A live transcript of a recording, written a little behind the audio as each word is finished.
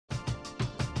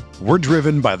We're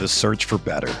driven by the search for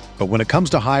better. But when it comes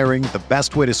to hiring, the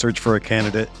best way to search for a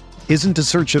candidate isn't to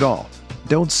search at all.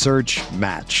 Don't search,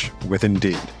 match with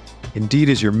Indeed. Indeed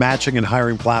is your matching and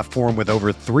hiring platform with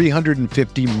over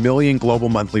 350 million global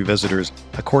monthly visitors,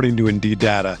 according to Indeed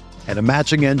data, and a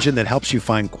matching engine that helps you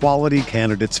find quality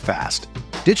candidates fast.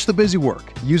 Ditch the busy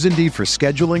work. Use Indeed for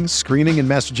scheduling, screening, and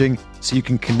messaging so you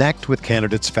can connect with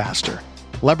candidates faster.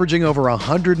 Leveraging over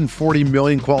 140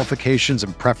 million qualifications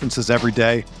and preferences every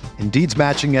day, Indeed's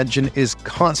matching engine is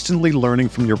constantly learning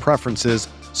from your preferences,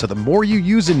 so the more you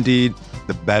use Indeed,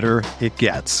 the better it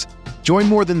gets. Join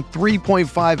more than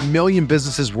 3.5 million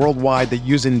businesses worldwide that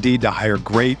use Indeed to hire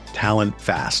great talent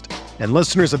fast. And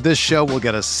listeners of this show will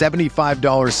get a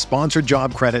 $75 sponsored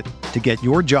job credit to get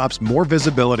your jobs more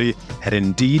visibility at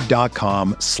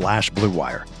Indeed.com/Blue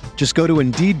Wire. Just go to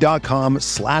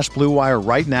Indeed.com/Blue Wire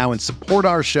right now and support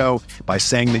our show by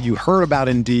saying that you heard about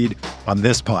Indeed on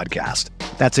this podcast.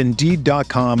 That's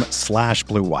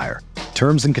Indeed.com/Blue Wire.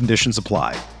 Terms and conditions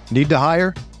apply. Need to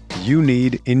hire? You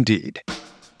need Indeed.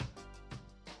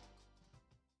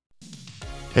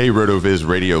 Hey, RotoViz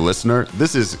radio listener,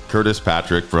 this is Curtis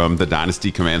Patrick from the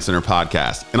Dynasty Command Center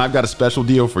podcast, and I've got a special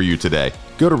deal for you today.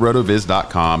 Go to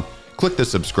rotoviz.com, click the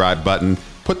subscribe button,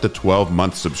 put the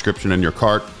 12-month subscription in your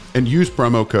cart, and use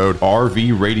promo code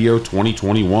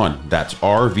RVRadio2021. That's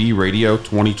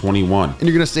RVRadio2021, and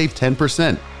you're going to save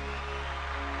 10%.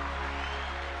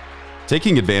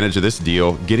 Taking advantage of this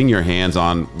deal, getting your hands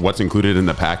on what's included in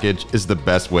the package is the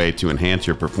best way to enhance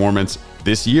your performance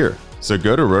this year. So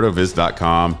go to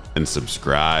rotoviz.com and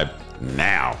subscribe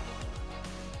now.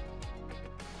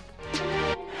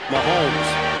 Mahomes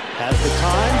has the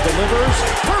time, delivers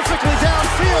perfectly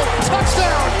downfield,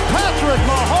 touchdown, Patrick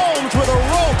Mahomes with a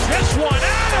rope. This one,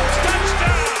 Adams,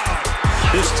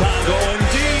 touchdown. This time going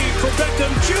deep for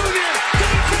Beckham Jr. Did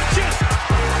he catch it?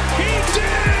 He did!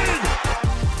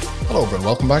 Hello everyone,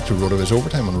 welcome back to RotoViz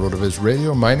Overtime on RotoViz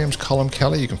Radio. My name's Colin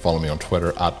Kelly. You can follow me on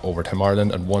Twitter at Overtime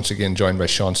Ireland, and once again joined by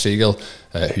Sean Siegel,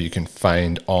 who you can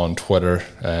find on Twitter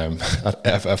at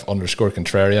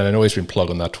FF_Contrarian. I know he's been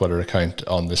plugging that Twitter account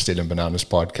on the Stealing Bananas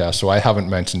podcast, so I haven't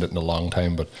mentioned it in a long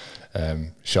time, but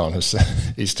Sean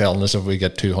he's telling us if we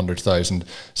get 200,000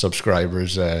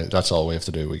 subscribers, that's all we have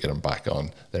to do. We get him back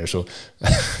on there. So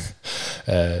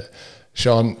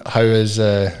Sean, how is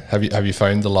have you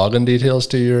found the login details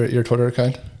to your Twitter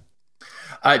account?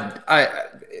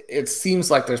 It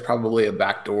seems like there's probably a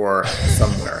backdoor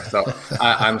somewhere. So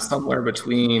I'm somewhere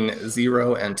between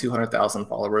 0 and 200,000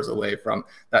 followers away from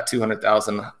that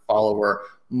 200,000 follower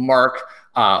mark.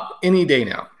 Any day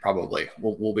now, probably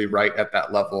we'll be right at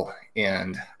that level,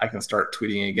 and I can start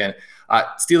tweeting again.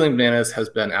 Stealing Bananas has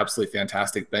been absolutely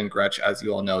fantastic. Ben Gretsch, as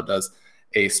you all know, does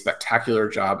a spectacular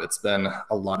job. It's been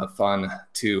a lot of fun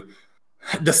to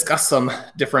discuss some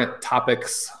different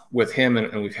topics with him,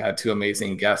 and we've had two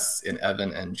amazing guests in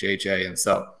Evan and JJ, and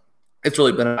so it's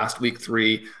really been last week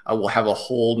 3. We'll have a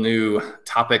whole new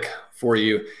topic for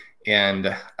you,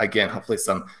 and again, hopefully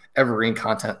some evergreen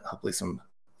content, hopefully some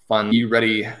fun. Be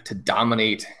ready to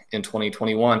dominate in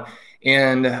 2021.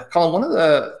 And Colin, one of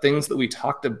the things that we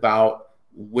talked about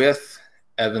with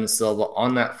Evan Silva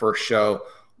on that first show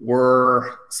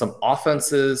were some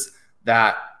offenses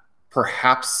that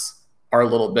perhaps are a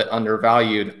little bit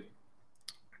undervalued.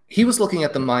 He was looking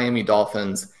at the Miami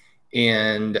Dolphins,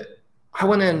 and I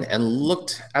went in and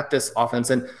looked at this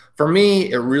offense. And for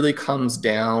me, it really comes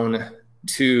down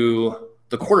to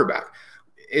the quarterback.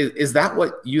 Is that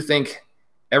what you think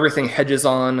everything hedges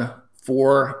on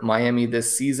for Miami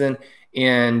this season?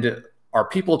 And are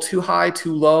people too high,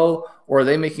 too low, or are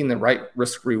they making the right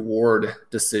risk-reward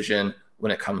decision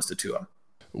when it comes to Tua?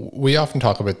 We often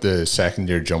talk about the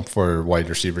second-year jump for wide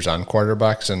receivers and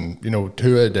quarterbacks, and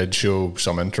Tua did show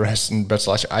some interesting bits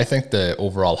last year. I think the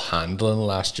overall handling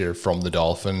last year from the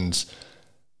Dolphins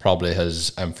probably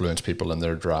has influenced people in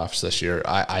their drafts this year.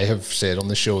 I have said on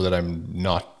the show that I'm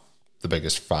not the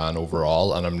biggest fan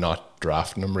overall, and I'm not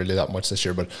drafting them really that much this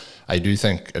year, but I do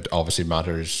think it obviously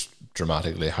matters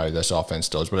dramatically how this offense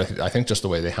does. But I think just the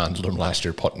way they handled him last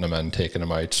year, putting him in, taking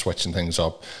him out, switching things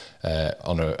up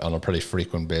on a pretty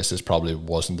frequent basis probably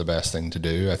wasn't the best thing to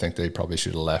do. I think they probably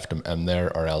should have left him in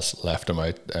there or else left him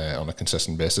out on a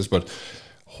consistent basis. But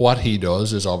what he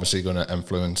does is obviously going to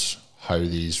influence how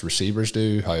these receivers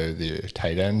do, how the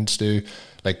tight ends do.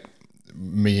 Like,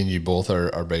 me and you both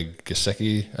are big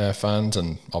Gesicki fans,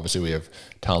 and obviously we have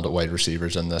talented wide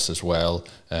receivers in this as well,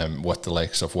 with the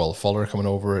likes of Will Fuller coming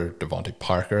over. Devontae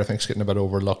Parker, I think, is getting a bit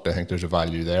overlooked. I think there's a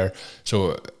value there.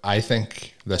 So I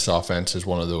think this offense is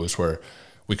one of those where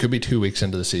we could be 2 weeks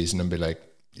into the season and be like,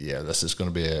 yeah, this is going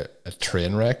to be a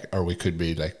train wreck, or we could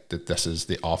be like that. This is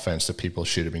the offense that people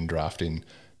should have been drafting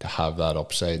to have that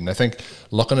upside. And I think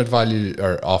looking at value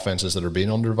or offenses that are being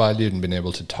undervalued and being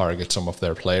able to target some of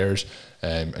their players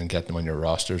and get them on your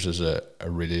rosters is a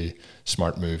really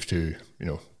smart move to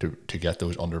get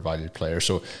those undervalued players.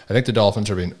 So I think the Dolphins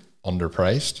are being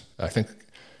underpriced. I think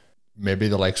maybe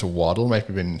the likes of Waddle might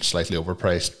be being slightly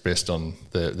overpriced based on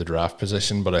the draft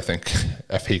position, but I think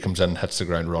if he comes in and hits the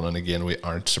ground running again, we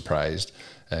aren't surprised.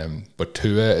 But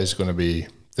Tua is going to be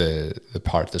the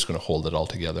part that's going to hold it all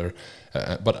together.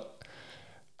 But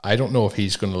I don't know if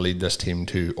he's going to lead this team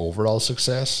to overall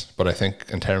success, but I think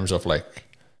in terms of like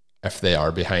if they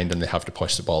are behind and they have to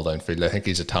push the ball downfield, I think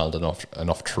he's a talented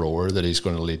enough thrower that he's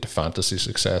going to lead to fantasy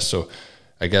success. So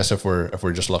I guess if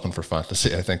we're just looking for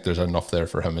fantasy, I think there's enough there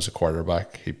for him as a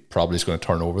quarterback. He probably is going to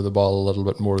turn over the ball a little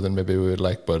bit more than maybe we would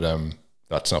like, but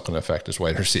that's not going to affect his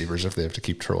wide receivers if they have to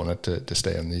keep throwing it to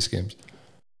stay in these games.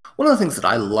 One of the things that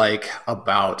I like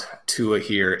about Tua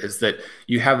here is that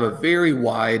you have a very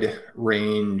wide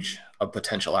range of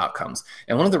potential outcomes.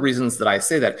 And one of the reasons that I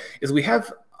say that is we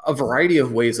have a variety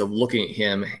of ways of looking at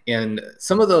him, and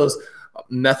some of those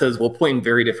methods will point in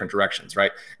very different directions,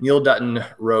 right? Neil Dutton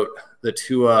wrote the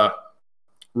Tua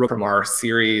from our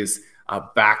series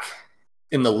back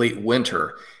in the late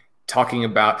winter, talking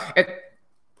about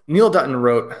Neil Dutton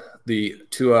wrote the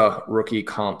Tua rookie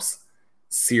comps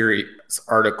series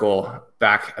article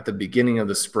back at the beginning of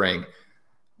the spring.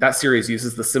 That series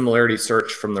uses the similarity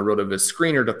search from the RotoViz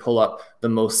screener to pull up the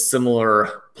most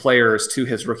similar players to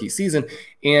his rookie season.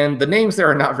 And the names there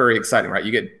are not very exciting, right?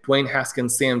 You get Dwayne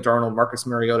Haskins, Sam Darnold, Marcus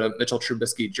Mariota, Mitchell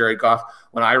Trubisky, Jared Goff.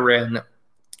 When I ran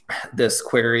this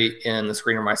query in the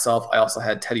screener myself, I also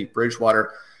had Teddy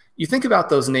Bridgewater. You think about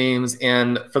those names,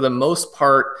 and for the most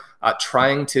part,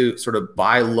 trying to sort of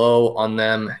buy low on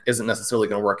them isn't necessarily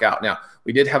going to work out. Now,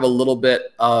 we did have a little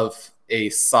bit of a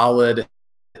solid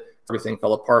everything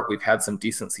fell apart. We've had some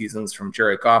decent seasons from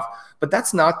Jared Goff, but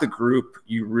that's not the group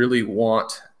you really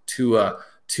want to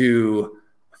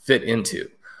fit into.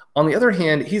 On the other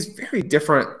hand, he's very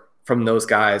different from those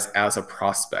guys as a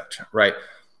prospect, right?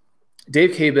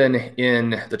 Dave Caban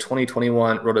in the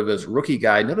 2021 RotoViz rookie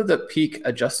guide noted that peak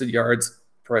adjusted yards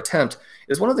per attempt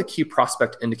is one of the key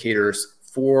prospect indicators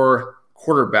for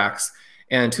quarterbacks.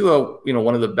 And Tua,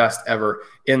 one of the best ever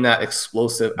in that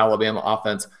explosive Alabama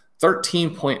offense.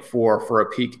 13.4 for a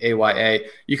peak AYA.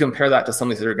 You compare that to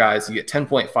some of these other guys, you get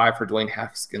 10.5 for Dwayne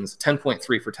Haskins,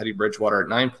 10.3 for Teddy Bridgewater,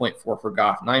 9.4 for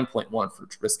Goff, 9.1 for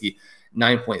Trubisky,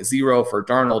 9.0 for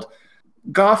Darnold.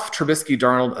 Goff, Trubisky,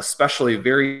 Darnold, especially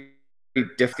very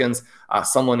different.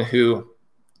 Someone who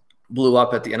blew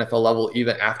up at the NFL level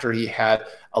even after he had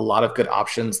a lot of good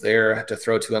options there to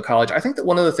throw to in college. I think that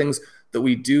one of the things that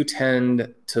we do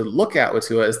tend to look at with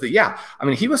Tua is that,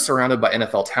 he was surrounded by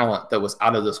NFL talent that was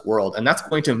out of this world. And that's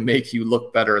going to make you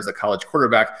look better as a college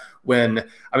quarterback when,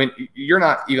 you're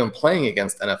not even playing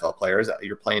against NFL players.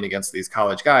 You're playing against these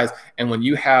college guys. And when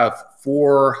you have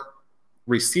 4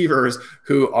 receivers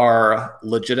who are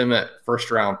legitimate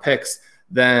first-round picks,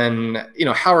 then,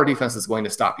 how our defense is going to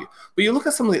stop you. But you look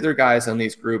at some of the other guys in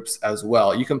these groups as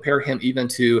well. You compare him even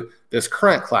to this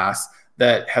current class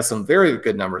that has some very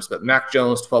good numbers, but Mac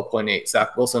Jones, 12.8,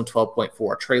 Zach Wilson,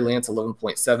 12.4, Trey Lance,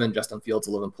 11.7, Justin Fields,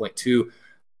 11.2,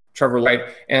 Trevor White,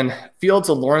 and Fields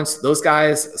and Lawrence, those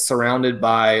guys surrounded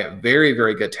by very,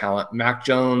 very good talent. Mac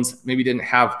Jones maybe didn't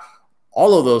have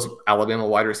all of those Alabama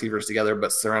wide receivers together,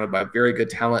 but surrounded by very good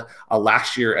talent.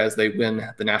 Last year, as they win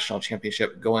the national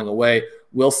championship going away,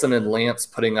 Wilson and Lance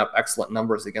putting up excellent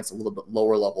numbers against a little bit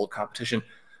lower level of competition.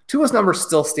 Tua's numbers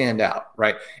still stand out,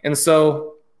 right? And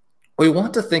so we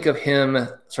want to think of him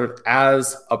sort of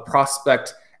as a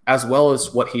prospect as well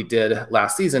as what he did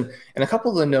last season. And a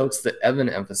couple of the notes that Evan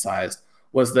emphasized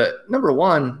was that, number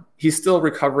one, he's still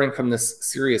recovering from this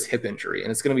serious hip injury,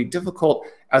 and it's going to be difficult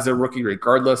as a rookie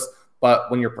regardless. But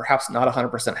when you're perhaps not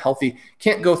 100% healthy,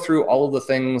 can't go through all of the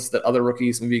things that other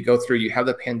rookies maybe go through. You have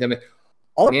the pandemic,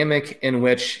 all the dynamic in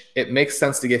which it makes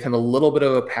sense to give him a little bit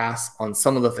of a pass on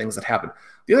some of the things that happened.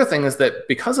 The other thing is that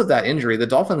because of that injury, the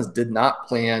Dolphins did not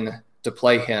plan to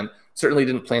play him, certainly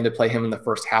didn't plan to play him in the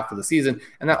first half of the season.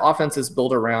 And that offense is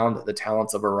built around the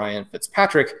talents of Ryan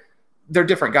Fitzpatrick. They're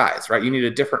different guys, right? You need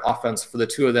a different offense for the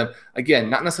two of them. Again,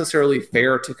 not necessarily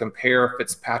fair to compare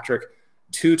Fitzpatrick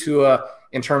to Tua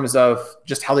in terms of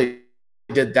just how they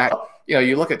did that.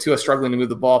 You look at Tua struggling to move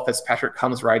the ball, Fitzpatrick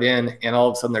comes right in, and all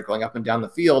of a sudden they're going up and down the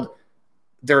field.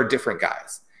 They're different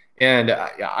guys. And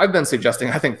I've been suggesting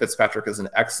I think Fitzpatrick is an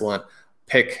excellent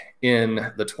pick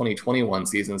in the 2021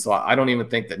 season. So I don't even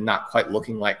think that not quite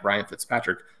looking like Ryan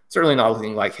Fitzpatrick certainly not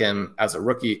looking like him as a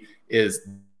rookie, is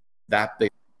that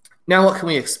big. Now, what can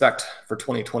we expect for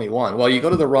 2021? Well, you go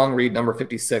to the wrong read, number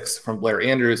 56 from Blair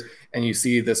Andrews, and you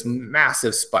see this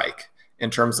massive spike in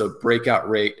terms of breakout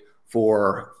rate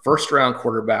for first-round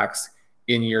quarterbacks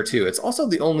in year 2. It's also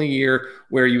the only year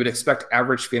where you would expect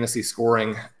average fantasy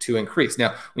scoring to increase.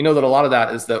 Now, we know that a lot of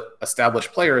that is the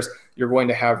established players. You're going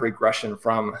to have regression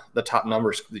from the top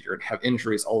numbers, you're going to have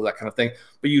injuries, all of that kind of thing.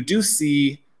 But you do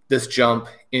see this jump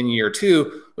in year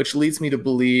 2, which leads me to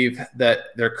believe that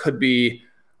there could be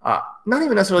not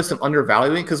even necessarily some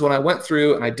undervaluing, because when I went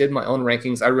through and I did my own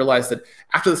rankings, I realized that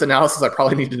after this analysis, I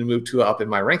probably needed to move Tua up in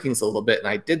my rankings a little bit, and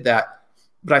I did that.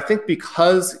 But I think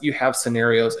because you have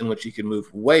scenarios in which you can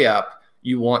move way up,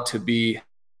 you want to be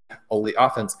all the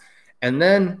offense. And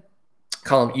then,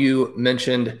 Colin, you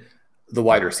mentioned the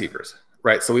wide receivers,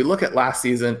 right? So we look at last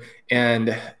season,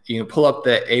 and you pull up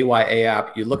the AYA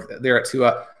app, you look there at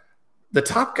Tua. The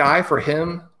top guy for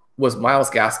him was Myles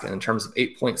Gaskin in terms of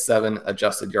 8.7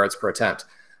 adjusted yards per attempt.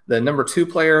 The number 2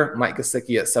 player, Mike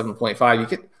Gesicki, at 7.5. You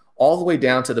get all the way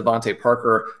down to Devontae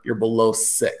Parker, you're below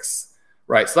 6,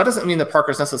 right? So that doesn't mean that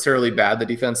Parker's necessarily bad. The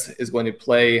defense is going to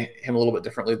play him a little bit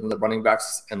differently than the running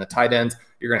backs and the tight ends.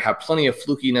 You're going to have plenty of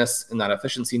flukiness in that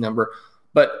efficiency number.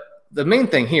 But the main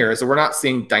thing here is that we're not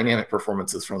seeing dynamic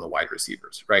performances from the wide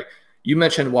receivers, right? You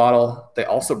mentioned Waddle. They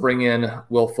also bring in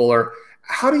Will Fuller.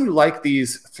 How do you like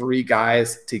these 3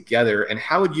 guys together, and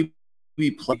how would you be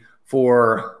playing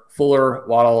for Fuller,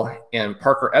 Waddle, and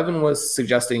Parker? Evan was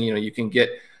suggesting, you can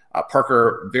get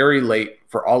Parker very late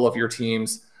for all of your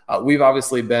teams. We've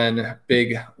obviously been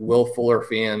big Will Fuller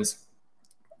fans.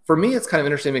 For me, it's kind of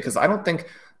interesting because I don't think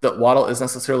that Waddle is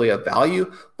necessarily a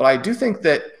value, but I do think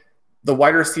that the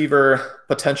wide receiver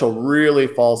potential really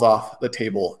falls off the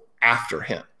table after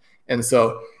him. And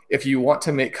so if you want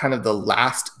to make kind of the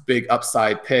last big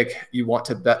upside pick, you want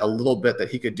to bet a little bit that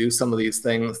he could do some of these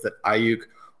things that Ayuk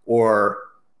or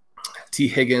T.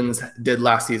 Higgins did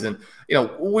last season.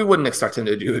 We wouldn't expect him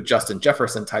to do Justin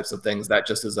Jefferson types of things. That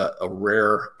just is a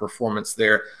rare performance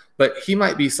there. But he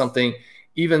might be something,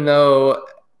 even though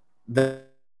the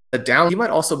down, he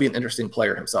might also be an interesting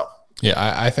player himself. Yeah,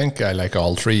 I think I like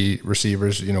all 3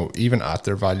 receivers, even at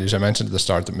their values. I mentioned at the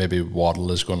start that maybe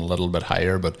Waddle is going a little bit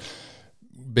higher, but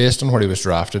based on where he was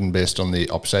drafted and based on the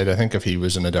upside, I think if he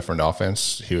was in a different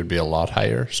offense, he would be a lot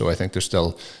higher. So I think there's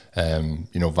still,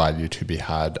 value to be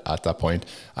had at that point.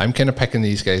 I'm kind of picking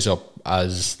these guys up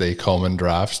as they come in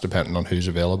drafts, depending on who's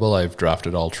available. I've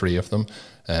drafted all 3 of them.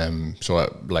 I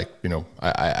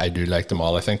do like them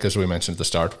all. I think, as we mentioned at the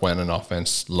start, when an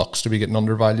offense looks to be getting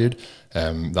undervalued,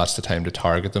 that's the time to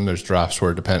target them. There's drafts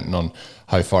where, depending on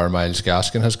how far Myles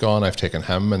Gaskin has gone, I've taken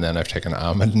him, and then I've taken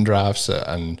Ahmed in drafts,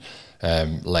 and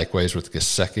likewise with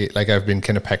Gesicki. I've been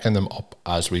kind of picking them up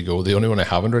as we go. The only one I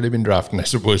haven't really been drafting, I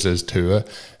suppose, is Tua.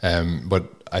 But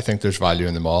I think there's value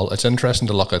in them all. It's interesting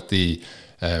to look at the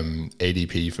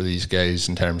ADP for these guys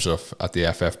in terms of at the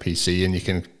FFPC, and you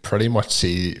can pretty much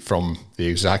see from the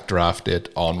exact draft date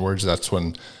onwards, that's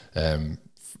when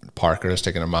Parker has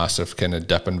taken a massive kind of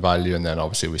dip in value, and then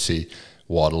obviously we see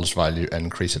Waddle's value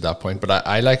increase at that point. But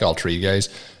I like all 3 guys.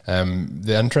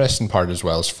 The interesting part as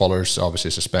well is Fuller's obviously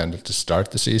suspended to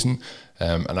start the season,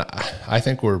 and I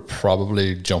think we're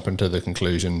probably jumping to the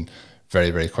conclusion very,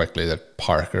 very quickly that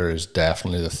Parker is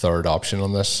definitely the 3rd option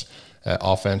on this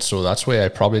offense. So that's why I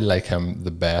probably like him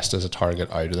the best as a target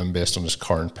out of them, based on his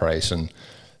current price and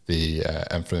the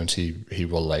influence he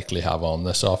will likely have on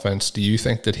this offense. Do you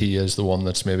think that he is the one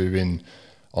that's maybe been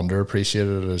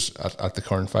underappreciated at the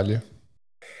current value?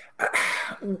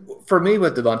 For me,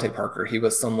 with Devontae Parker, he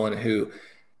was someone who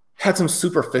had some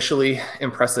superficially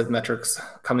impressive metrics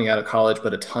coming out of college,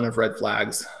 but a ton of red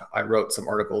flags. I wrote some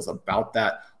articles about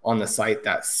that on the site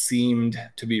that seemed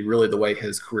to be really the way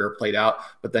his career played out.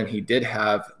 But then he did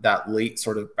have that late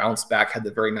sort of bounce back, had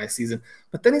the very nice season,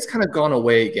 but then he's kind of gone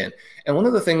away again. And one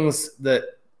of the things that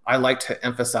I like to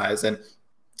emphasize, and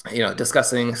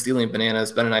discussing stealing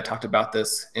bananas, Ben and I talked about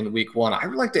this in week 1. I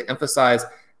would like to emphasize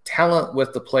talent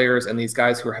with the players and these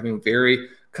guys who are having very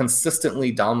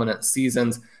consistently dominant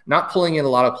seasons, not pulling in a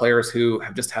lot of players who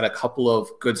have just had a couple of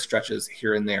good stretches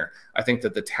here and there. I think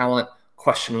that the talent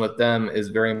question with them is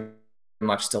very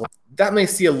much still. That may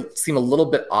seem a little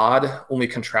bit odd when we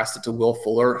contrast it to Will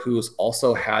Fuller, who's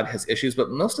also had his issues, but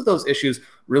most of those issues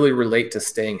really relate to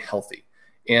staying healthy.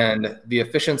 And the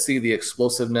efficiency, the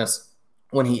explosiveness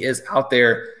when he is out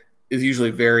there is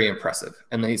usually very impressive.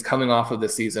 And then he's coming off of the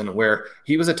season where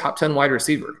he was a top 10 wide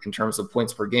receiver in terms of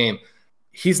points per game.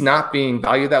 He's not being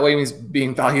valued that way. He's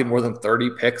being valued more than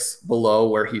 30 picks below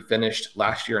where he finished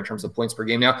last year in terms of points per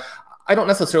game. Now, I don't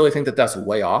necessarily think that that's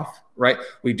way off, right?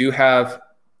 We do have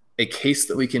a case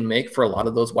that we can make for a lot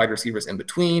of those wide receivers in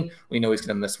between. We know he's going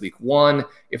to miss week 1.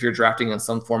 If you're drafting in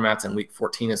some formats and week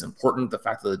 14 is important, the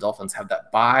fact that the Dolphins have that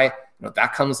bye,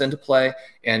 that comes into play,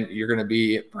 and you're going to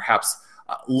be perhaps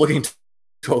looking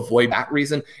to avoid that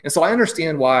reason. And so I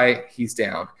understand why he's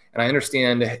down. And I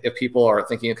understand if people are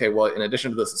thinking, okay, well, in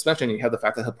addition to the suspension, you have the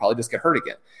fact that he'll probably just get hurt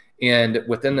again. And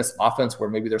within this offense where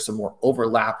maybe there's some more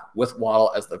overlap with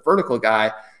Waddle as the vertical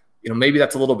guy, maybe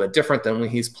that's a little bit different than when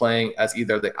he's playing as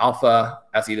either the alpha,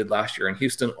 as he did last year in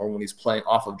Houston, or when he's playing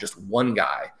off of just one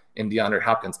guy in DeAndre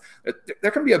Hopkins.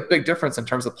 There can be a big difference in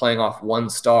terms of playing off one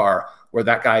star where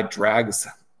that guy drags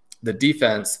the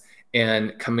defense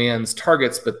and commands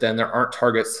targets, but then there aren't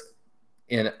targets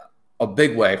in a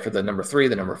big way for the number 3,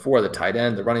 the number 4, the tight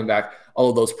end, the running back, all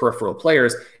of those peripheral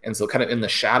players. And so kind of in the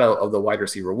shadow of the wide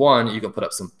receiver 1, you can put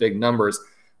up some big numbers.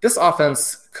 This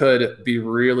offense could be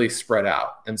really spread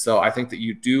out. And so I think that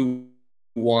you do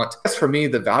want, as for me,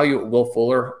 the value of Will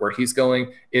Fuller, where he's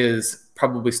going, is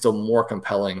probably still more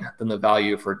compelling than the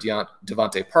value for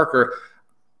Devontae Parker.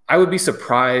 I would be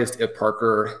surprised if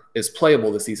Parker is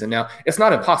playable this season. Now, it's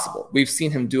not impossible. We've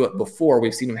seen him do it before.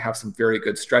 We've seen him have some very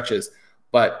good stretches,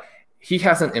 but he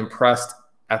hasn't impressed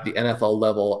at the NFL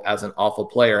level as an awful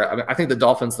player. I mean, I think the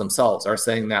Dolphins themselves are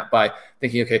saying that by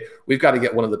thinking, okay, we've got to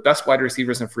get one of the best wide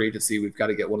receivers in free agency. We've got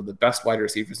to get one of the best wide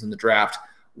receivers in the draft.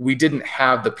 We didn't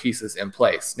have the pieces in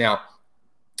place. Now,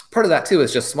 part of that too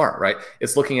is just smart, right?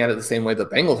 It's looking at it the same way the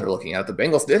Bengals are looking at it. The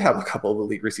Bengals did have a couple of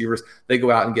elite receivers. They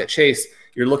go out and get Chase.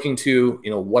 You're looking to,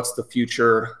 what's the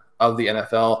future of the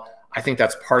NFL? I think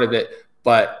that's part of it.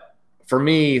 But for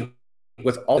me,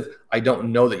 with all, I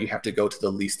don't know that you have to go to the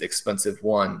least expensive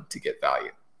one to get value.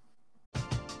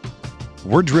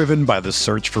 We're driven by the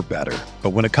search for better. But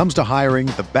when it comes to hiring,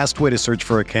 the best way to search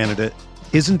for a candidate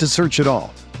isn't to search at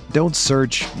all. Don't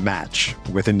search, match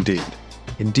with Indeed.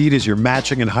 Indeed is your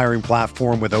matching and hiring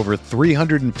platform with over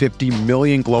 350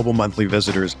 million global monthly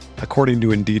visitors, according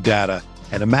to Indeed data,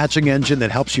 and a matching engine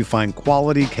that helps you find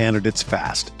quality candidates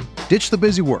fast. Ditch the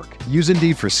busy work. Use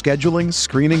Indeed for scheduling,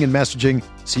 screening, and messaging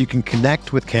so you can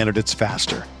connect with candidates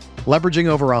faster. Leveraging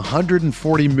over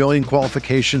 140 million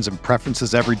qualifications and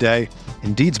preferences every day,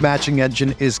 Indeed's matching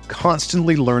engine is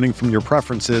constantly learning from your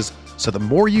preferences, so the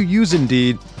more you use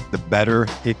Indeed, the better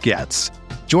it gets.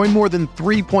 Join more than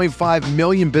 3.5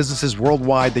 million businesses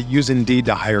worldwide that use Indeed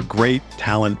to hire great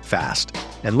talent fast.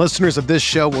 And listeners of this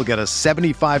show will get a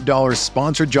 $75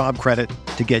 sponsored job credit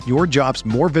to get your jobs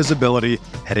more visibility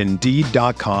at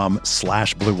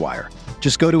Indeed.com/Blue Wire.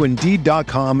 Just go to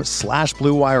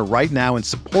Indeed.com/Blue Wire right now and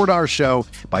support our show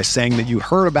by saying that you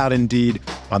heard about Indeed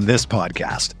on this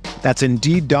podcast. That's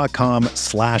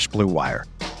Indeed.com/Blue Wire.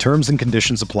 Terms and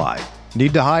conditions apply.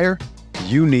 Need to hire?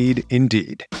 You need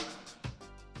Indeed.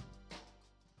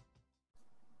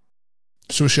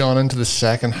 So, Sean, into the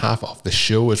second half of the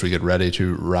show as we get ready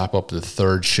to wrap up the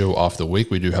third show of the week.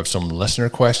 We do have some listener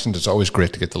questions. It's always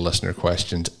great to get the listener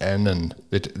questions in, and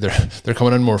they're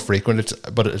coming in more frequent.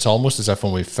 But it's almost as if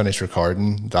when we finish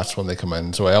recording, that's when they come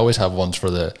in. So I always have ones for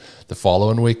the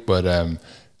following week, but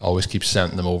always keep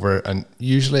sending them over. And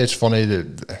usually it's funny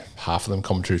that half of them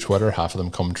come through Twitter, half of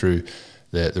them come through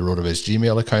the RotoViz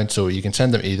Gmail account, so you can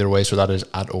send them either way. So that is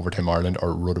at Overtime Ireland or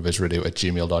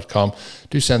rotovizradio@gmail.com.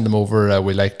 Do send them over.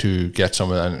 We like to get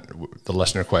some, and the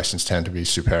listener questions tend to be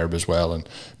superb as well, and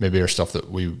maybe are stuff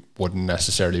that we wouldn't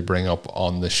necessarily bring up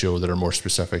on the show that are more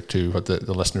specific to what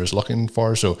the listener is looking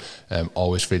for. So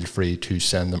always feel free to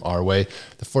send them our way.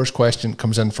 The first question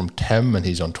comes in from Tim, and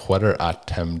he's on Twitter at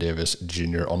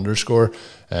TimDavisJr_.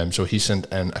 So he sent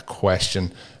in a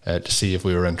question to see if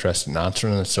we were interested in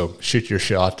answering it. So shoot your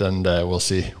shot, and we'll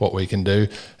see what we can do.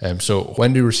 So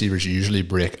when do receivers usually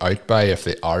break out by, if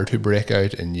they are to break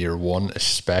out in year 1,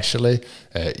 especially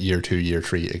year 2, year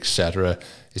 3, etc.?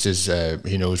 He says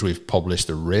he knows we've published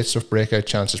the rates of breakout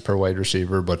chances per wide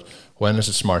receiver, but when is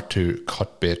it smart to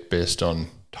cut bait based on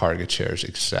target shares,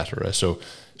 etc.? So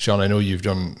Sean, I know you've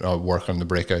done work on the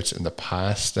breakouts in the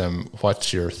past.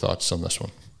 What's your thoughts on this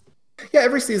one? Yeah,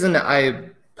 every season I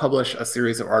publish a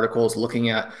series of articles looking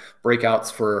at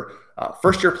breakouts for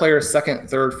first-year players, second,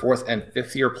 third, fourth, and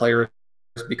fifth-year players,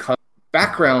 because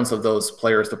backgrounds of those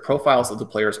players, the profiles of the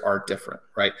players are different,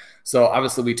 right? So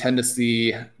obviously we tend to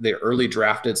see the early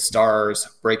drafted stars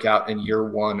break out in year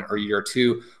 1 or year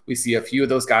 2. We see a few of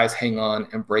those guys hang on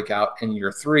and break out in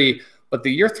year 3, but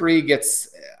the year 3 gets...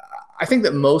 I think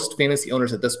that most fantasy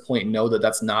owners at this point know that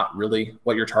that's not really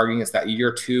what you're targeting. It's that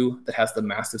year 2 that has the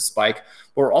massive spike.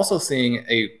 But we're also seeing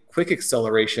a quick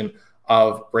acceleration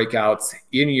of breakouts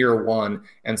in year 1.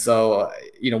 And so,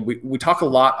 we talk a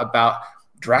lot about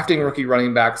drafting rookie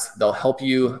running backs. They'll help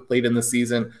you late in the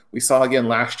season. We saw again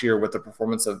last year with the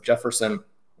performance of Jefferson,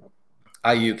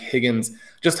 Ayuk, Higgins,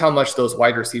 just how much those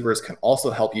wide receivers can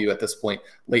also help you at this point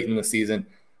late in the season.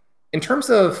 In terms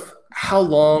of how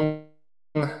long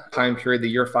time period, the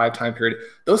year 5 time period,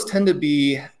 those tend to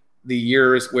be the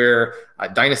years where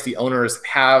dynasty owners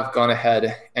have gone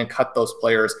ahead and cut those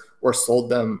players or sold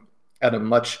them at a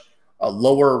much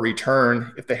lower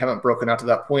return if they haven't broken out to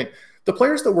that point. The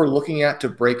players that we're looking at to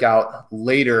break out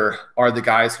later are the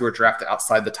guys who are drafted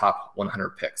outside the top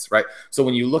 100 picks, right? So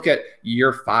when you look at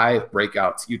year 5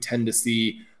 breakouts, you tend to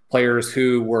see players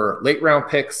who were late round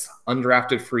picks,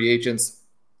 undrafted free agents,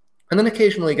 and then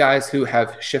occasionally guys who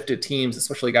have shifted teams,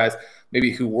 especially guys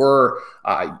maybe who were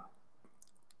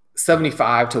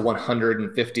 75 to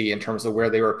 150 in terms of where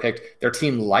they were picked. Their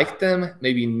team liked them,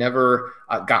 maybe never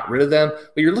got rid of them,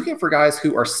 but you're looking for guys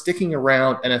who are sticking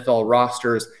around NFL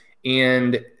rosters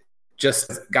and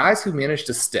just guys who managed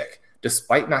to stick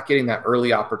despite not getting that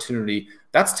early opportunity.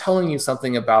 That's telling you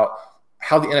something about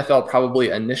how the NFL probably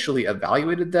initially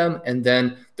evaluated them and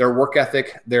then their work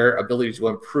ethic, their ability to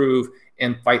improve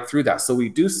and fight through that. So we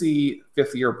do see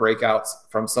 5th-year breakouts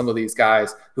from some of these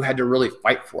guys who had to really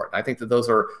fight for it. And I think that those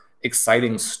are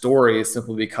exciting stories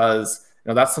simply because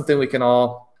that's something we can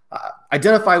all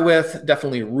identify with,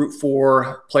 definitely root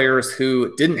for players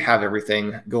who didn't have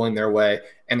everything going their way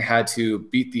and had to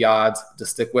beat the odds to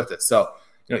stick with it. So,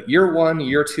 year 1,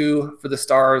 year 2 for the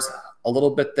Stars, a little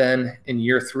bit then in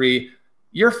year 3,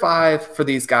 year 5 for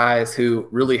these guys who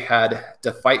really had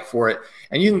to fight for it.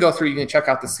 And you can check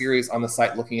out the series on the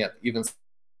site looking at even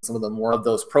some of the more of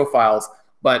those profiles.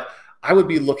 But I would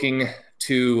be looking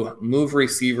to move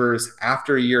receivers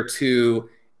after year 2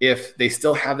 if they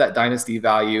still have that dynasty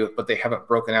value, but they haven't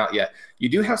broken out yet. You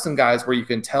do have some guys where you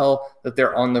can tell that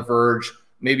they're on the verge.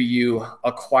 Maybe you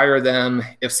acquire them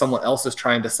if someone else is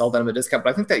trying to sell them at a discount.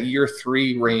 But I think that year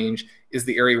 3 range is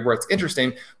the area where it's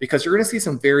interesting because you're going to see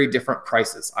some very different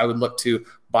prices. I would look to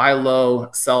buy low,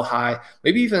 sell high,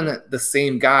 maybe even the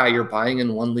same guy you're buying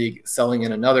in one league, selling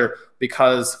in another,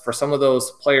 because for some of those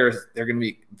players, they're going to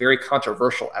be very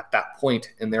controversial at that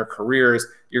point in their careers.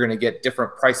 You're going to get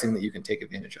different pricing that you can take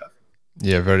advantage of.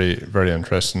 Yeah, very, very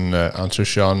interesting answer,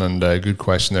 Sean, and a good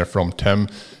question there from Tim.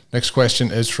 Next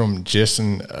question is from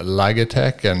Jason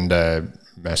Lagatek, and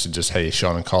messages, hey,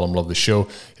 Sean and Colm, love the show.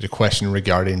 He had a question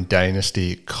regarding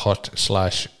dynasty cut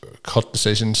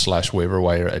decisions / waiver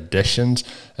wire additions.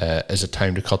 Is it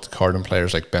time to cut the Cardinal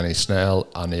players like Benny Snell,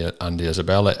 Andy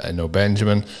Isabella, Eno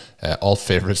Benjamin, all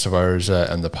favourites of ours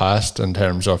in the past, in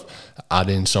terms of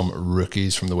adding some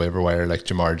rookies from the waiver wire like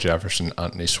Jamar Jefferson,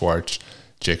 Anthony Schwartz,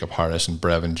 Jacob Harris, and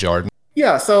Brevin Jordan?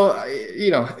 Yeah, so,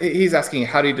 he's asking,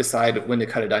 how do you decide when to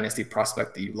cut a dynasty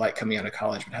prospect that you like coming out of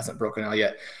college but hasn't broken out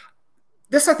yet?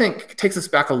 This, I think, takes us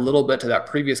back a little bit to that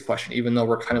previous question, even though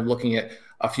we're kind of looking at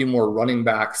a few more running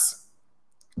backs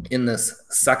in this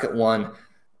second one,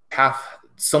 have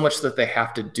so much that they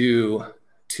have to do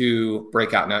to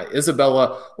break out. Now,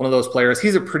 Isabella, one of those players,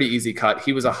 he's a pretty easy cut.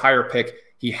 He was a higher pick.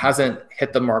 He hasn't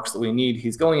hit the marks that we need.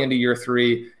 He's going into year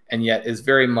 3 and yet is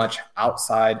very much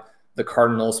outside the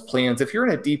Cardinals' plans. If you're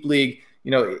in a deep league,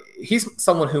 he's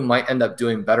someone who might end up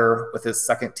doing better with his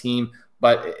second team,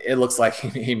 but it looks like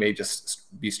he may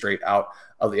just be straight out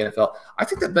of the NFL. I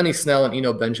think that Benny Snell and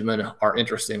Eno Benjamin are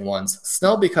interesting ones.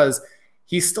 Snell, because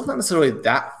he's still not necessarily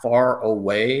that far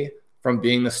away from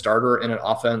being the starter in an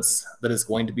offense that is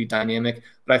going to be dynamic,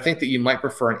 but I think that you might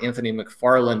prefer an Anthony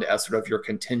McFarland as sort of your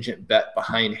contingent bet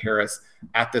behind Harris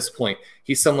at this point.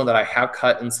 He's someone that I have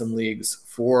cut in some leagues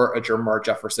for a Jamar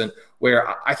Jefferson, where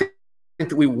I think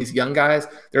that these young guys,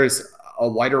 there's a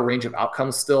wider range of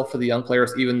outcomes still for the young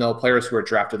players, even though players who are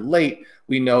drafted late,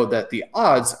 we know that the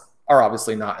odds are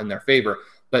obviously not in their favor.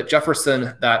 But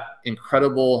Jefferson, that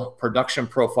incredible production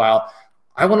profile,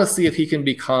 I want to see if he can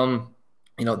become,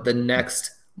 the next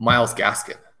Myles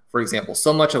Gaskin, for example.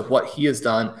 So much of what he has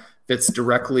done fits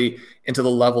directly into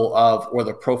the level of, or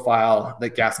the profile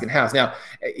that Gaskin has. Now,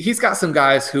 he's got some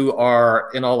guys who are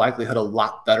in all likelihood a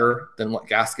lot better than what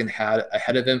Gaskin had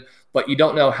ahead of him, but you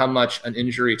don't know how much an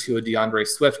injury to a DeAndre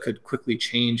Swift could quickly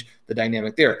change the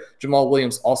dynamic there. Jamal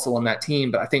Williams also on that team,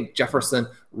 but I think Jefferson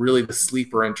really the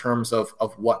sleeper in terms of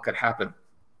what could happen.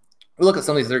 We look at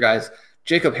some of these other guys.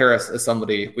 Jacob Harris is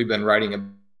somebody we've been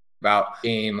writing about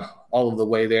game all of the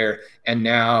way there, and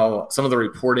now some of the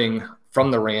reporting from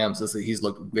the Rams is that he's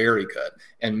looked very good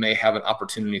and may have an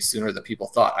opportunity sooner than people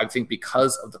thought. I think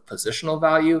because of the positional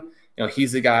value,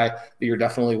 he's the guy that you're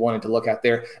definitely wanting to look at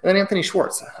there. And then Anthony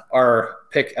Schwartz, our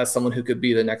pick as someone who could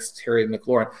be the next Terry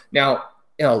McLaurin. Now,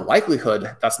 in a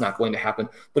likelihood, that's not going to happen,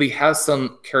 but he has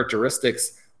some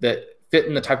characteristics that fit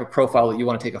in the type of profile that you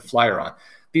want to take a flyer on.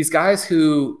 These guys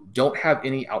who don't have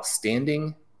any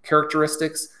outstanding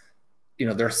characteristics,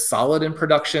 they're solid in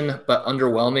production, but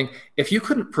underwhelming. If you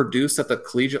couldn't produce at the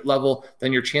collegiate level,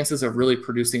 then your chances of really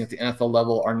producing at the NFL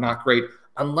level are not great,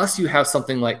 unless you have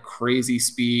something like crazy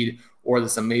speed or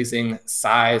this amazing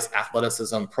size,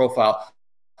 athleticism profile.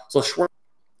 So Schwartz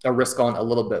a risk on a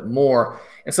little bit more.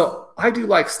 And so I do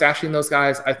like stashing those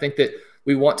guys. I think that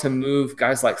we want to move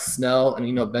guys like Snell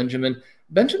and Benjamin.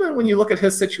 Benjamin, when you look at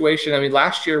his situation, I mean,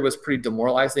 last year was pretty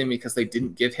demoralizing because they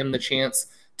didn't give him the chance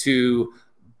to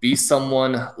be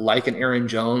someone like an Aaron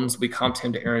Jones. We comped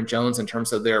him to Aaron Jones in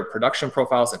terms of their production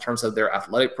profiles, in terms of their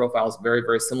athletic profiles, very,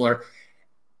 very similar.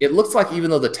 It looks like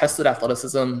even though the tested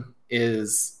athleticism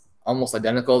is almost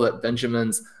identical, that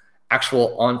Benjamin's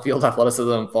actual on-field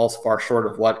athleticism falls far short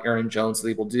of what Aaron Jones is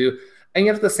able to do. And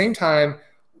yet at the same time,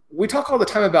 we talk all the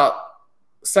time about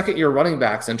second-year running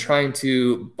backs and trying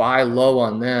to buy low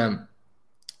on them.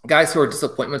 Guys who are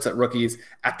disappointments at rookies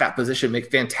at that position make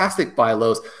fantastic buy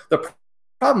lows. The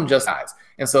problem just guys.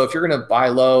 And so if you're going to buy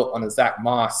low on a Zach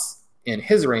Moss in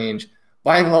his range,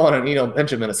 buying low on an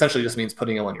Benjamin essentially just means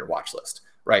putting him on your watch list,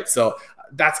 right? So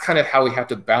that's kind of how we have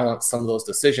to balance some of those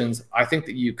decisions. I think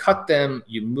that you cut them,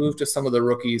 you move to some of the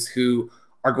rookies who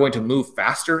are going to move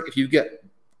faster. If you get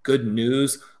good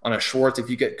news on a Schwartz, if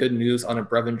you get good news on a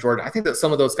Brevin Jordan, I think that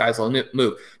some of those guys will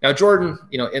move. Now, Jordan,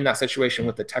 in that situation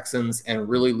with the Texans and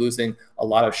really losing a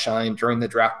lot of shine during the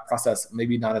draft process,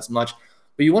 maybe not as much,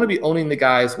 but you want to be owning the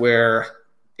guys where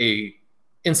a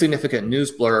insignificant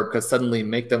news blurb could suddenly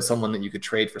make them someone that you could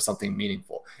trade for something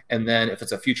meaningful. And then if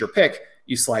it's a future pick,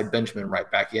 you slide Benjamin right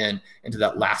back into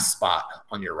that last spot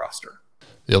on your roster.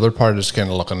 The other part is kind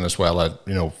of looking as well at,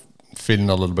 feeling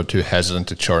a little bit too hesitant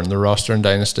to churn the roster in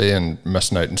Dynasty and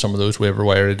missing out on some of those waiver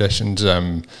wire additions.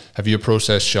 Have you a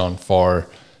process, Sean, for,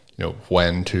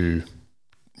 when to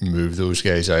move those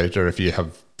guys out, or if you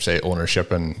have, say,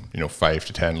 ownership in, 5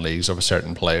 to 10 leagues of a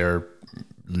certain player,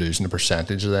 losing a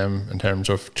percentage of them in terms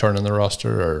of churning the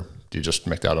roster, or do you just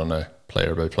make that on a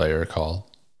player-by-player call?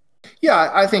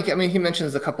 Yeah, I think, he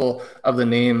mentions a couple of the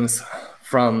names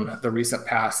from the recent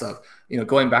past of,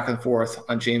 going back and forth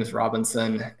on James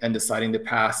Robinson and deciding to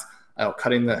pass,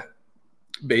 cutting the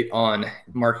bait on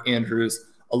Mark Andrews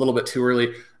a little bit too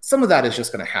early. Some of that is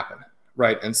just going to happen,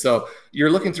 right? And so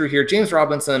you're looking through here, James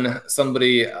Robinson,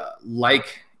 somebody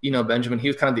like, Benjamin, he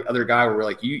was kind of the other guy where we're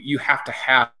like, you have to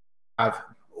have,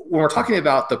 when we're talking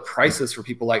about the prices for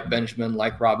people like Benjamin,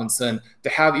 like Robinson, to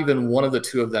have even one of the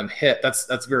two of them hit,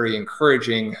 that's very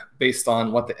encouraging based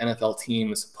on what the NFL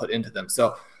teams put into them.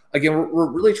 So again, we're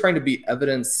really trying to be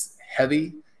evidence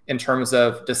heavy in terms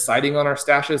of deciding on our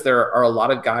stashes. There are a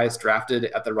lot of guys drafted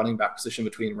at the running back position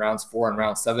between rounds 4 and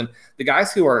round 7. The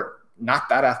guys who are not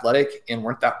that athletic and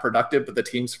weren't that productive, but the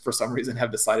teams for some reason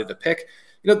have decided to pick,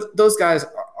 those guys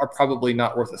are probably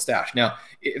not worth a stash. Now,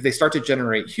 if they start to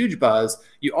generate huge buzz,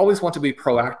 you always want to be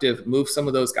proactive, move some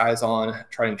of those guys on,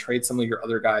 try and trade some of your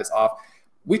other guys off.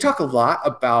 We talk a lot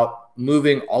about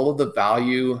moving all of the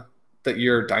value that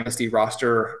your dynasty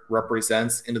roster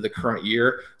represents into the current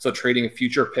year. So trading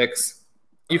future picks.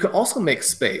 You can also make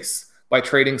space by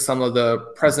trading some of the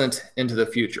present into the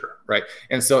future, right?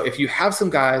 And so if you have some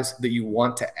guys that you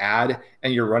want to add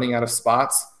and you're running out of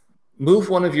spots, move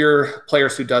one of your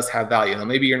players who does have value. Now,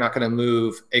 maybe you're not going to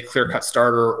move a clear-cut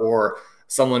starter or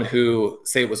someone who,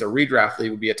 say it was a redraft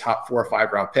league, would be a top 4 or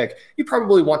 5 round pick. You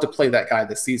probably want to play that guy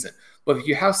this season. But if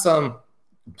you have some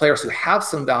players who have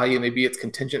some value, maybe it's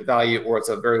contingent value or it's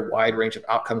a very wide range of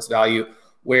outcomes value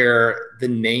where the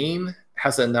name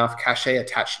has enough cachet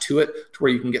attached to it to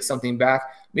where you can get something back,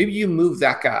 maybe you move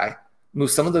that guy,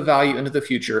 move some of the value into the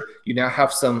future. You now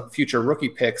have some future rookie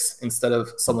picks instead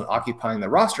of someone occupying the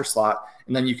roster slot.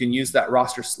 And then you can use that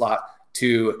roster slot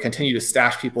to continue to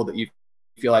stash people that you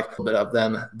feel like a bit of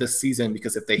them this season,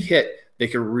 because if they hit, they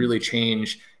could really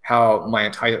change how my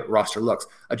entire roster looks.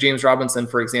 James Robinson,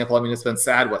 for example, it's been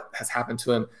sad what has happened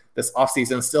to him this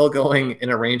offseason, still going in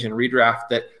a range in redraft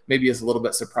that maybe is a little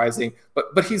bit surprising,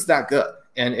 but he's that good.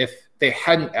 And if they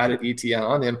hadn't added ETN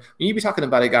on him, you'd be talking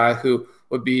about a guy who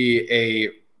would be a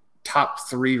top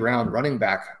 3 round running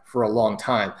back for a long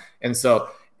time. And so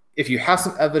if you have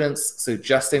some evidence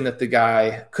suggesting that the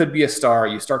guy could be a star,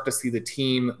 you start to see the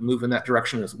team move in that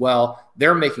direction as well.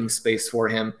 They're making space for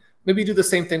him. Maybe do the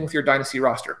same thing with your dynasty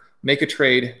roster. Make a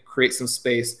trade, create some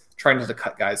space, trying to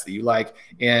cut guys that you like,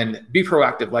 and be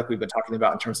proactive like we've been talking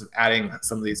about in terms of adding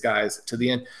some of these guys to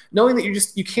the end, knowing that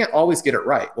you can't always get it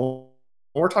right. Well,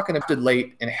 we're talking about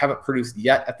late and haven't produced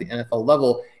yet at the NFL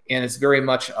level, and it's very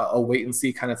much a wait and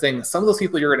see kind of thing. Some of those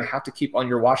people you're going to have to keep on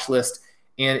your watch list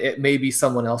and it may be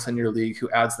someone else in your league who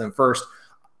adds them first.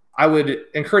 I would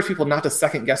encourage people not to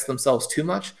second guess themselves too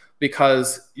much,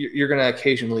 because you're going to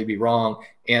occasionally be wrong.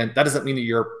 And that doesn't mean that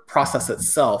your process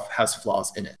itself has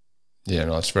flaws in it. Yeah,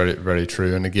 no, that's very, very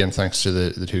true. And again, thanks to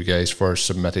the two guys for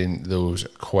submitting those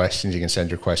questions. You can send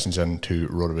your questions in to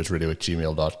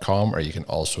rotovizradio@gmail.com, or you can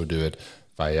also do it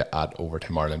via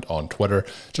 @OvertimeIreland on Twitter.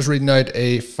 Just reading out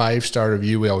a 5-star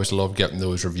review. We always love getting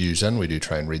those reviews in. We do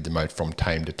try and read them out from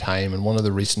time to time. And one of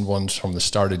the recent ones from the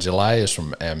start of July is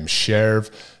from M. Sherv.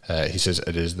 He says,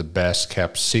 "It is the best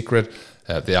kept secret,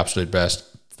 the absolute best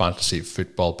fantasy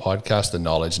football podcast. The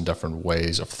knowledge and different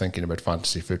ways of thinking about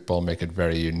fantasy football make it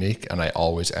very unique, and I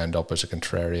always end up as a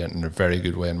contrarian in a very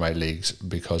good way in my leagues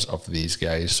because of these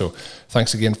guys." So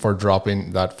thanks again for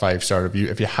dropping that 5-star review.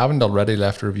 If you haven't already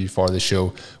left a review for the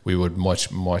show, we would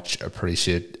much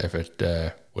appreciate if it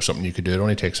was something you could do. It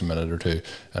only takes a minute or two,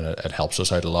 and it helps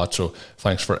us out a lot. So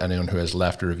thanks for anyone who has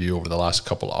left a review over the last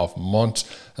couple of months.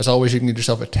 As always, you can get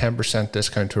yourself a 10%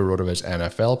 discount to a RotoViz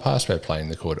NFL pass by applying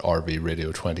the code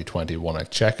RVRadio2021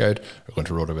 at checkout, or going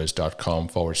to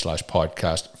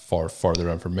rotoviz.com/podcast for further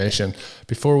information.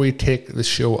 Before we take the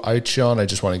show out, Sean, I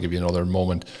just want to give you another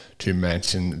moment to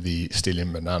mention the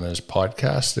Stealing Bananas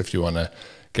podcast, if you want to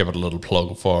give it a little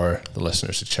plug for the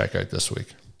listeners to check out this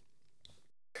week.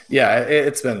 Yeah,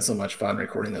 it's been so much fun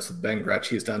recording this with Ben Gretsch.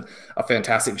 He's done a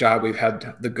fantastic job. We've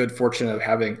had the good fortune of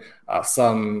having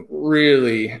some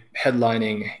really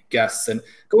headlining guests and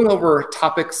going over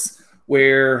topics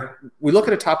where we look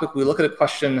at a topic, we look at a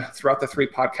question throughout the 3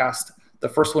 podcasts. The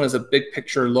first one is a big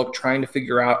picture look, trying to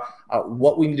figure out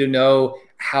what we need to know,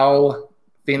 how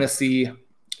fantasy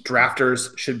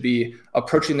drafters should be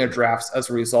approaching their drafts as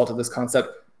a result of this concept.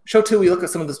 Show 2, we look at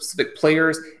some of the specific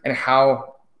players and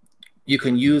how you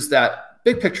can use that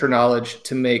big picture knowledge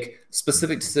to make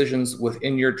specific decisions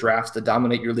within your drafts to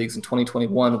dominate your leagues in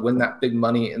 2021, win that big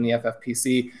money in the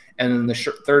FFPC. And then the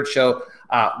third show,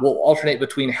 we'll alternate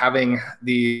between having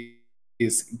these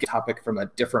topic from a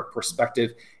different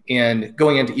perspective and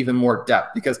going into even more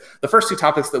depth, because the first 2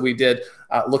 topics that we did,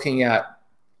 looking at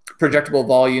projectable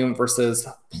volume versus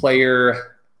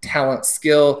player talent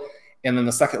skill, and then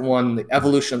the second one, the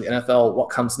evolution of the NFL,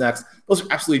 what comes next. Those are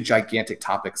absolutely gigantic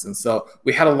topics. And so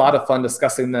we had a lot of fun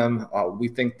discussing them. We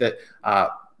think that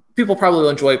people probably will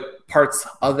enjoy parts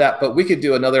of that, but we could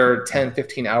do another 10,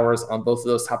 15 hours on both of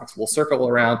those topics. We'll circle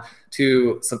around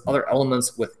to some other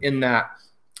elements within that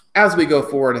as we go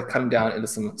forward and cut them down into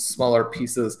some smaller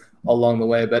pieces along the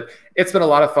way. But it's been a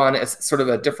lot of fun. It's sort of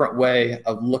a different way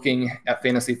of looking at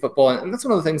fantasy football. And that's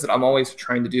one of the things that I'm always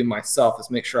trying to do myself,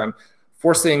 is make sure I'm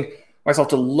forcing myself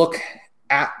to look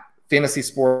at fantasy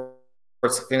sports,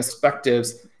 fantasy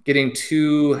perspectives, getting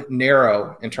too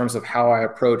narrow in terms of how I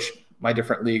approach my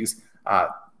different leagues.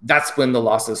 That's when the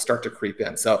losses start to creep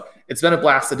in. So it's been a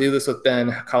blast to do this with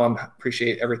Ben. Colin,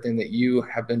 appreciate everything that you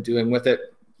have been doing with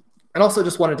it. And also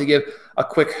just wanted to give a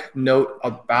quick note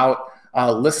about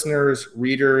listeners,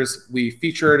 readers. We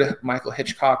featured Michael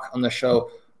Hitchcock on the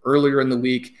show earlier in the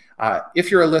week.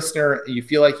 If you're a listener, you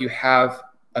feel like you have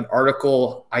an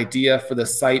article idea for the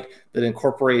site that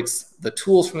incorporates the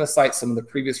tools from the site, some of the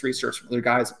previous research from other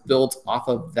guys built off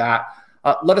of that,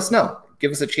 let us know.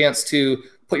 Give us a chance to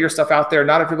put your stuff out there.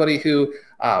 Not everybody who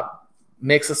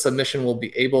makes a submission will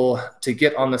be able to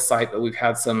get on the site, but we've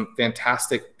had some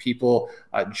fantastic people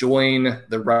join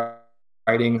the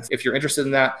writing. If you're interested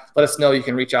in that, let us know. You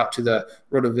can reach out to the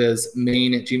RotoViz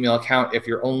main Gmail account. If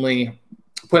your only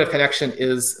point of connection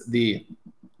is the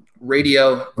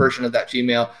radio version of that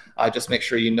Gmail, just make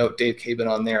sure you note Dave Cabin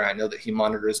on there. I know that he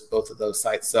monitors both of those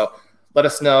sites. So let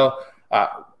us know.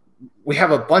 We have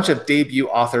a bunch of debut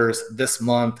authors this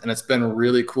month, and it's been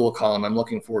really cool, Colin. I'm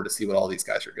looking forward to see what all these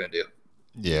guys are going to do.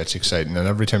 Yeah, it's exciting. And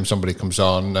every time somebody comes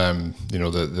on,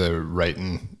 the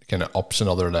writing kind of ups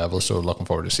another level. So looking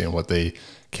forward to seeing what they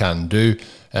can do.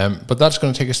 But that's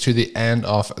going to take us to the end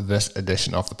of this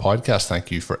edition of the podcast.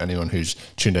 Thank you for anyone who's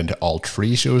tuned into all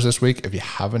 3 shows this week. If you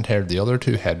haven't heard the other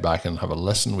 2, head back and have a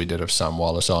listen. We did have Sam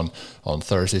Wallace on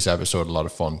Thursday's episode. A lot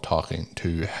of fun talking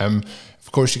to him.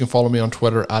 Of course, you can follow me on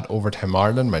Twitter at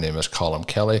OvertimeIreland. My name is Colin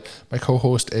Kelly. My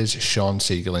co-host is Sean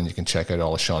Siegel, and you can check out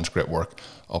all of Sean's great work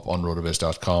up on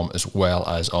rotoviz.com, as well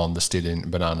as on the Stealing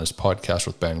Bananas podcast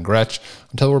with Ben Gretsch.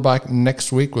 Until we're back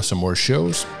next week with some more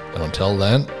shows, and until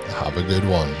then, have a good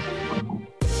one.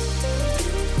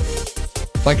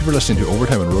 Thank you for listening to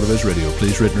Overtime on RotoViz Radio.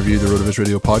 Please rate and review the RotoViz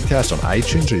Radio podcast on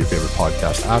iTunes or your favorite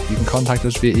podcast app. You can contact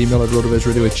us via email at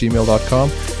rotovizradio@gmail.com.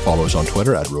 Follow us on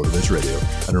Twitter at RotoViz Radio.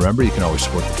 And remember, you can always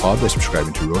support the pod by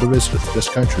subscribing to RotoViz with a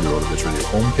discount through the RotoViz Radio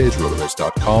homepage,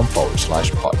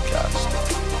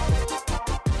 rotoviz.com/podcast.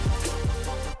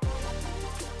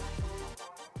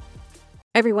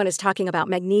 Everyone is talking about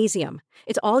magnesium.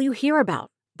 It's all you hear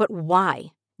about. But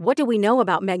why? What do we know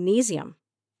about magnesium?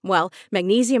 Well,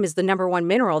 magnesium is the number one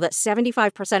mineral that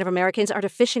 75% of Americans are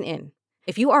deficient in.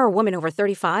 If you are a woman over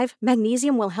 35,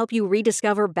 magnesium will help you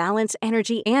rediscover balance,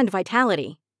 energy, and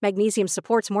vitality. Magnesium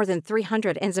supports more than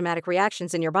 300 enzymatic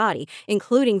reactions in your body,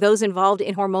 including those involved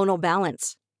in hormonal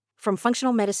balance. From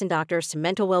functional medicine doctors to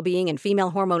mental well-being and female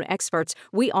hormone experts,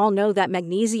 we all know that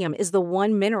magnesium is the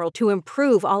one mineral to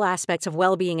improve all aspects of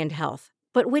well-being and health.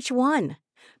 But which one?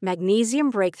 Magnesium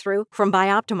Breakthrough from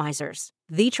Bioptimizers,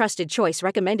 the trusted choice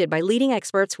recommended by leading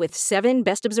experts with 7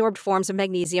 best-absorbed forms of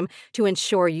magnesium to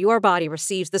ensure your body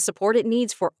receives the support it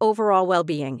needs for overall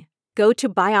well-being. Go to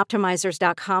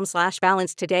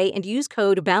bioptimizers.com/balance today and use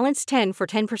code BALANCE10 for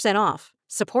 10% off.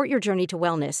 Support your journey to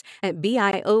wellness at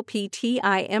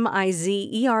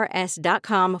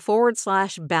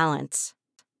bioptimizers.com/balance.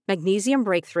 Magnesium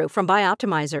Breakthrough from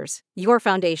Bioptimizers, your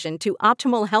foundation to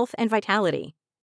optimal health and vitality.